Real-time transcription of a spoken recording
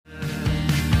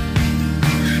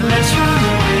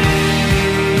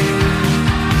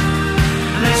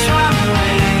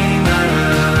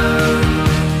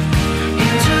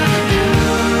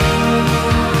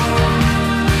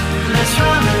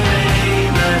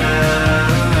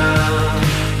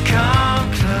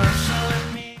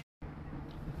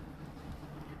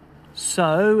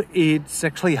So it's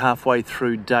actually halfway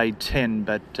through day 10,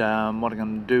 but what I'm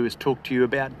going to do is talk to you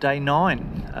about day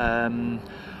 9.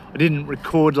 I didn't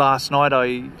record last night.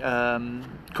 I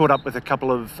caught up with a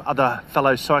couple of other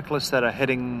fellow cyclists that are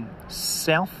heading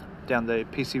south down the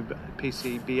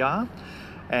PCBR,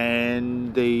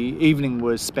 and the evening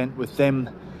was spent with them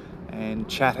and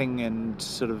chatting and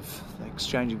sort of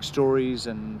exchanging stories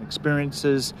and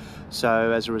experiences.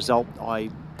 So as a result, I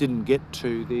didn't get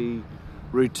to the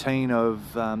routine of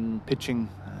pitching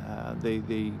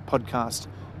the podcast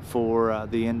for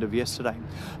the end of yesterday.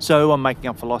 So I'm making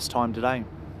up for lost time today.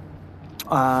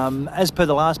 As per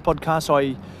the last podcast,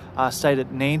 I stayed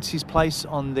at Nancy's place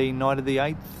on the night of the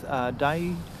 8th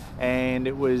day, and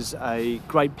it was a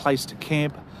great place to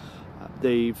camp.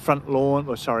 The front lawn,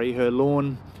 her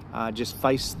lawn just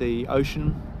faced the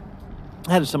ocean.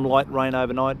 Had some light rain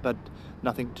overnight, but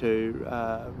nothing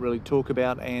to really talk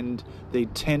about, and the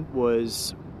tent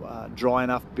was dry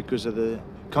enough because of the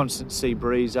constant sea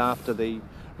breeze after the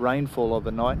rainfall of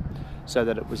the night, so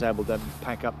that it was able to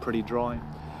pack up pretty dry.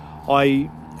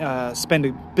 I spent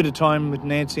a bit of time with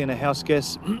Nancy and her house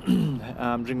guests,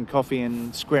 drinking coffee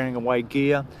and squaring away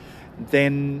gear,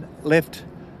 then left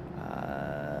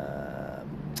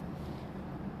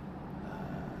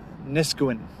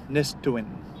Nesquin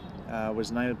was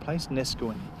the name of the place,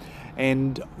 Nesquin,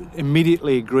 and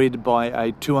immediately agreed to buy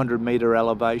a 200-metre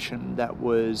elevation that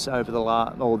was over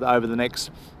the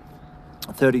next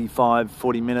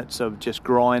 35-40 minutes of just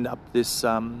grind up this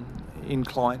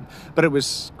incline. But it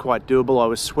was quite doable. I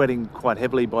was sweating quite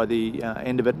heavily by the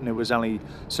end of it, and it was only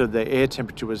sort of the air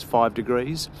temperature was 5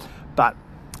 degrees, but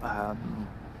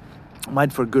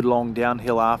made for a good long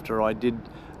downhill after I did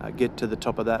get to the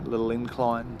top of that little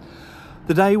incline.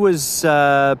 The day was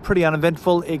pretty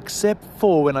uneventful, except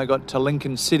for when I got to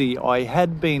Lincoln City. I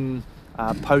had been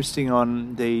posting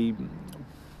on the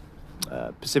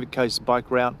Pacific Coast Bike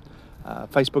Route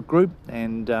Facebook group,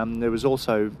 and there was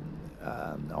also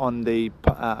on the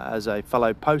as a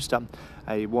fellow poster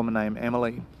a woman named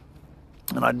Emily,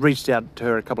 and I'd reached out to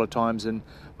her a couple of times, and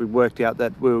we worked out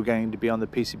that we were going to be on the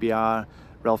PCBR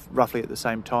roughly at the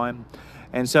same time,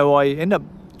 and so I ended up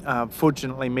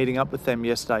fortunately meeting up with them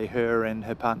yesterday, her and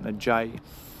her partner Jay,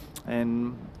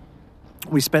 and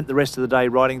we spent the rest of the day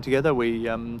riding together. We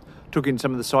took in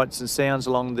some of the sights and sounds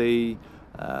along the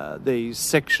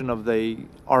section of the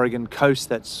Oregon coast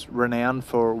that's renowned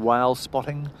for whale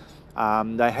spotting.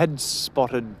 They had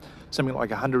spotted something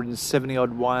like 170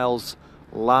 odd whales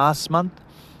last month,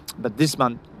 but this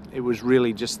month it was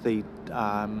really just the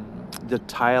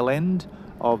tail end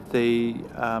of the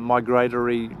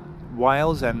migratory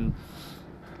whales, and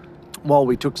while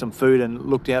we took some food and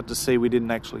looked out to sea, we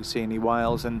didn't actually see any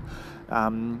whales, and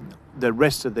the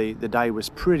rest of the day was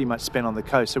pretty much spent on the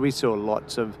coast. So we saw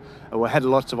had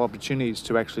lots of opportunities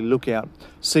to actually look out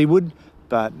seaward,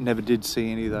 but never did see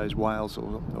any of those whales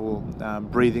or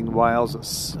breathing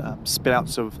whales,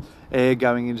 spouts of air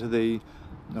going into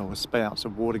or spouts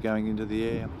of water going into the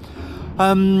air.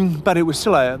 But it was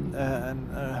still a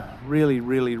really,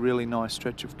 really, really nice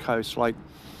stretch of coast. Like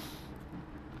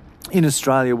in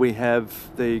Australia, we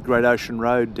have the Great Ocean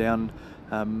Road down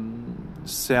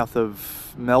south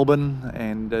of Melbourne,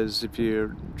 and as if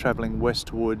you're travelling west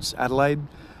towards Adelaide.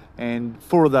 And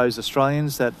for those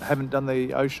Australians that haven't done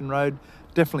the Ocean Road,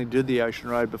 definitely do the Ocean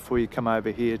Road before you come over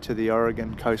here to the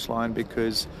Oregon coastline,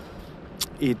 because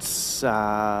it's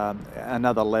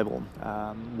another level.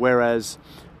 Whereas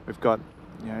we've got,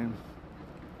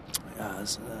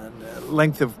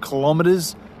 length of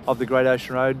kilometres of the Great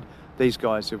Ocean Road, these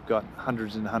guys have got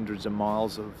hundreds and hundreds of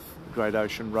miles of Great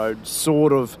Ocean Road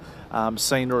sort of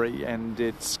scenery, and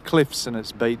it's cliffs and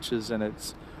it's beaches and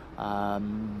it's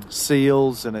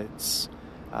seals and it's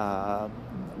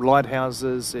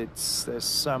lighthouses. There's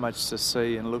so much to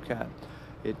see and look at.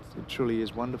 It truly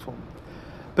is wonderful.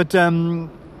 But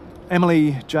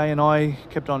Emily, Jay and I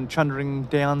kept on chundering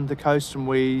down the coast, and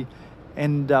we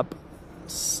end up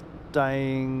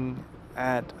staying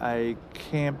at a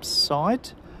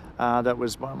campsite that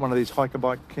was one of these hiker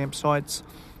bike campsites,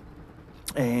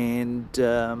 and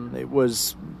it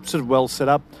was sort of well set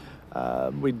up.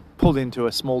 We pulled into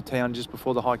a small town just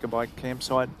before the hiker bike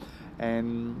campsite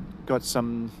and got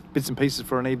some bits and pieces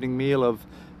for an evening meal of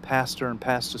pasta and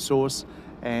pasta sauce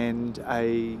and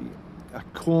a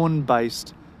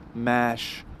corn-based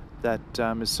mash that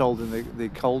is sold in the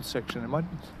cold section. It might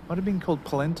have been called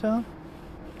polenta,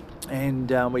 and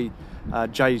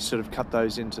Jay sort of cut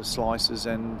those into slices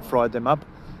and fried them up,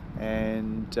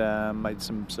 and made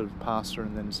some sort of pasta,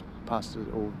 and then pasta,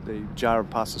 or the jar of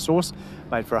pasta sauce,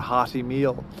 made for a hearty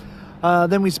meal.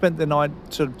 Then we spent the night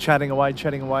sort of chatting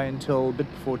away until a bit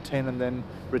before 10, and then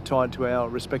retired to our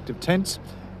respective tents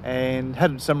and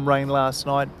had some rain last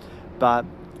night, but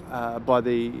by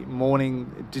the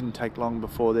morning it didn't take long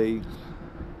before the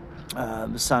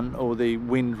sun or the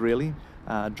wind really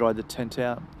dried the tent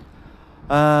out.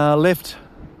 Left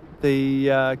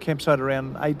the campsite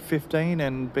around 8:15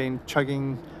 and been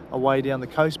chugging away down the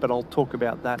coast, but I'll talk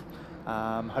about that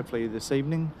hopefully this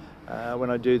evening when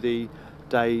I do the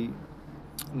day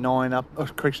 10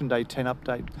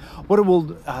 update. What I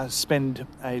will spend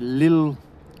a little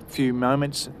few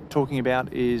moments talking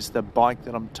about is the bike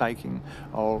that I'm taking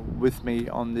with me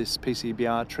on this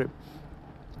PCBR trip.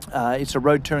 It's a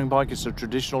road touring bike. It's a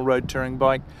traditional road touring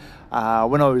bike.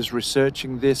 When I was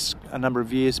researching this a number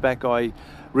of years back, I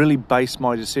really based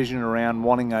my decision around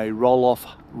wanting a roll-off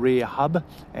rear hub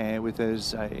with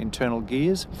those internal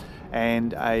gears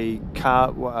and a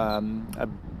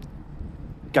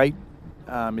Gate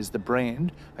is the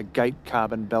brand, a Gate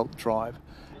carbon belt drive,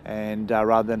 and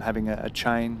rather than having a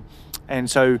chain. And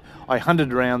so I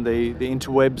hunted around the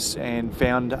interwebs and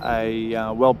found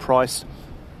a well-priced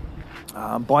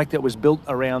bike that was built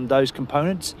around those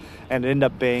components, and it ended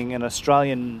up being an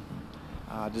Australian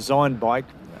designed bike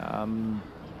on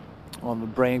a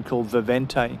brand called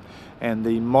Vivente, and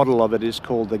the model of it is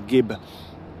called the Gib.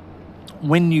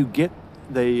 When you get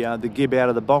the Gib out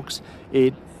of the box,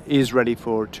 it is ready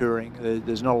for touring.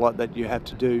 There's not a lot that you have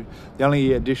to do. The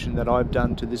only addition that I've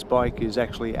done to this bike is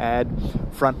actually add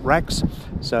front racks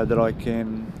so that I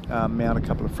can mount a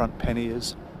couple of front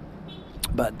panniers.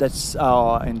 But that's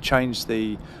and change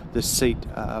the seat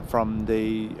from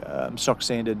the stock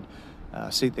standard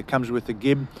seat that comes with the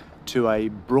Gib to a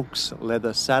Brooks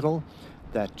leather saddle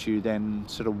that you then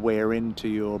sort of wear into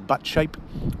your butt shape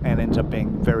and ends up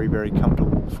being very, very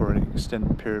comfortable for an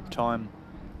extended period of time.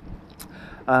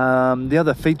 The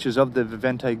other features of the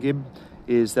Vivente Gib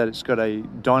is that it's got a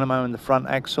dynamo in the front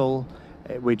axle,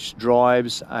 which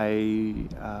drives a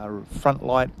front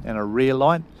light and a rear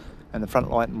light. And the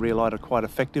front light and rear light are quite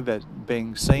effective at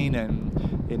being seen,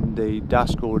 and in the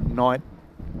dusk or night,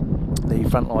 the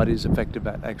front light is effective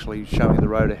at actually showing the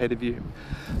road ahead of you.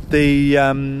 The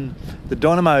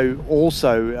dynamo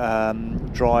also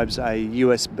drives a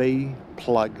USB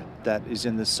plug that is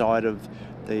in the side of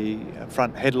the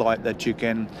front headlight that you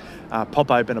can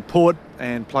pop open a port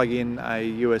and plug in a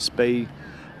USB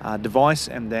device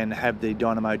and then have the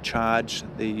dynamo charge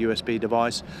the USB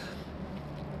device.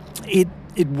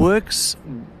 It works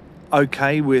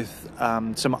okay with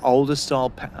some older style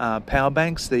power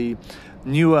banks. The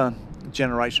newer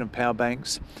generation of power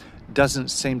banks doesn't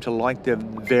seem to like the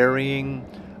varying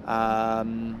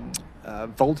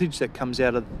voltage that comes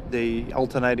out of the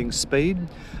alternating speed,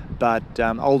 but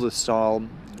older style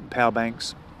power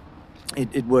banks,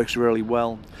 it works really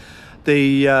well.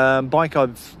 The bike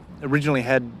I've originally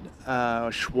had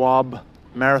Schwab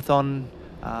Marathon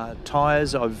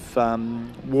tyres. I've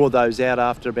wore those out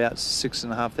after about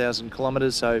 6,500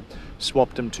 kilometres, so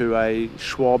swapped them to a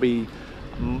Schwabi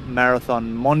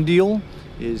Marathon Mondial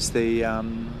is the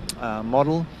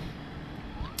model,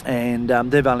 and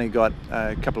they've only got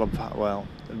a couple of,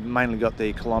 mainly got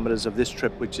the kilometres of this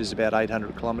trip, which is about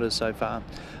 800 kilometres so far,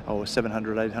 or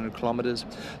 700, 800 kilometres.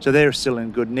 So they're still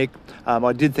in good nick.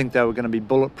 I did think they were going to be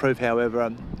bulletproof.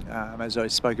 However, as I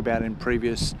spoke about in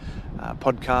previous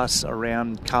podcasts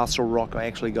around Castle Rock, I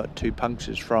actually got 2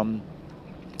 punctures from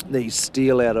the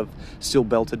steel out of steel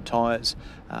belted tyres,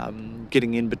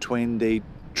 getting in between the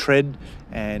tread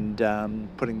and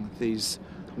putting these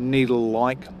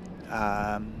needle-like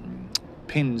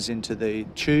pins into the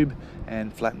tube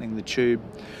and flattening the tube.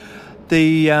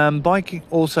 The bike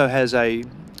also has a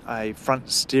front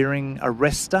steering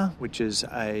arrestor, which is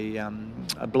a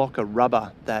block of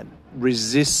rubber that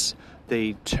resists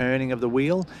the turning of the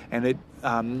wheel, and the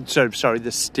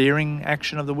steering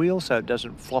action of the wheel, so it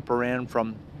doesn't flop around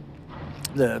from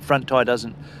the front tyre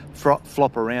doesn't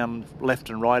flop around left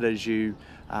and right as you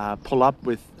pull up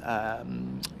with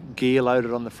gear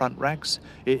loaded on the front racks.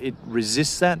 It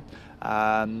resists that.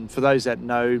 For those that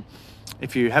know,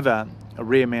 if you have a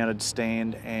rear-mounted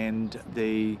stand and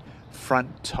the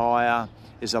front tyre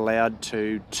is allowed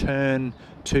to turn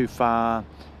too far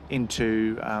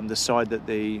into the side that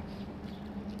the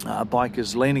bike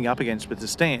is leaning up against with the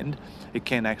stand, it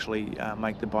can actually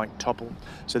make the bike topple.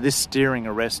 So this steering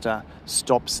arrestor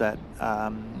stops that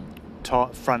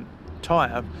front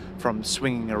tyre from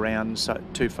swinging around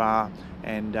too far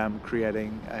and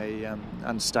creating a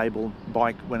unstable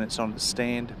bike when it's on the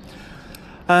stand.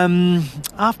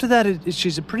 After that,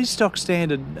 she's a pretty stock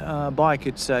standard bike.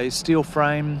 It's a steel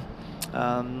frame.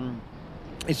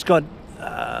 It's got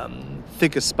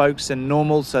thicker spokes than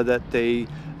normal so that the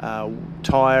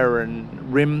tyre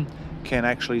and rim can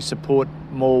actually support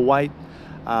more weight.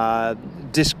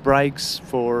 Disc brakes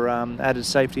for added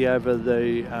safety over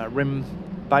the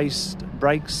rim-based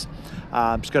brakes.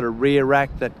 It's got a rear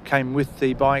rack that came with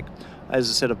the bike. As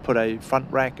I said, I've put a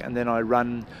front rack, and then I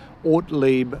run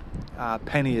Ortlieb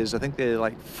panniers. I think they're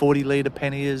like 40 litre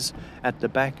panniers at the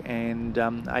back and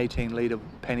 18 litre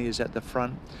panniers at the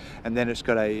front. And then it's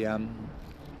got a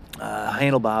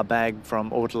handlebar bag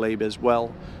from Ortlieb as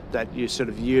well that you sort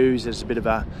of use as a bit of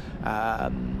a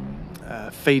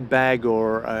feed bag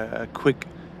or a quick,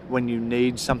 when you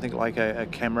need something like a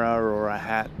camera or a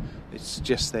hat, it's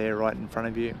just there right in front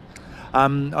of you.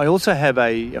 I also have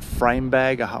a frame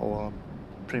bag, or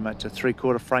pretty much a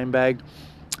 3/4 frame bag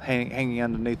hanging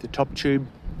underneath the top tube,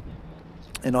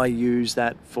 and I use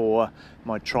that for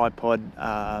my tripod,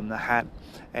 the hat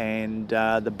and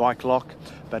the bike lock.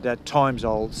 But at times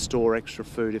I'll store extra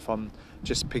food. If I'm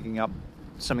just picking up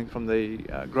something from the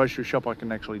grocery shop, I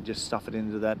can actually just stuff it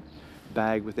into that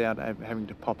bag without having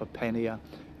to pop a pannier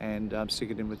and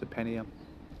stick it in with the pannier.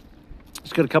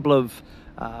 It's got a couple of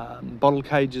bottle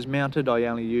cages mounted. I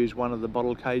only use one of the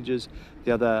bottle cages,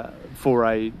 the other for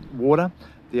a water.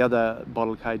 The other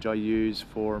bottle cage I use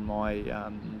for my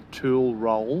tool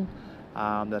roll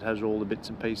that has all the bits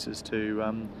and pieces to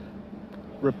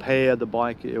repair the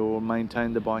bike or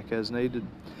maintain the bike as needed.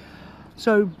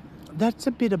 So that's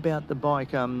a bit about the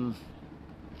bike. I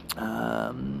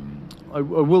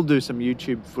will do some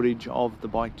YouTube footage of the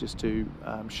bike just to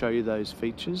show you those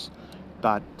features,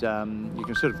 but you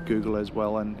can sort of Google as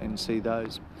well and see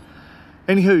those.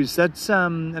 Anywho's, that's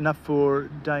enough for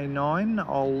day 9.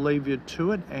 I'll leave you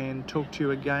to it and talk to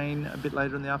you again a bit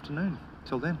later in the afternoon.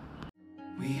 Till then.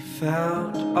 We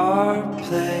found our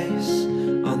place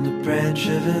on the branch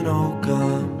of an old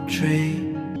gum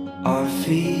tree. Our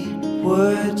feet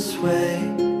would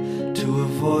sway to a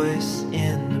voice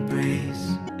in the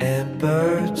breeze, and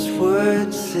birds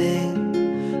would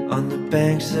sing on the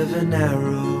banks of a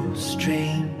narrow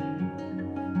stream.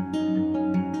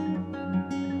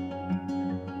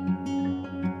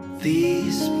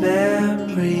 These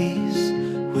memories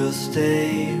will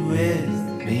stay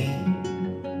with me.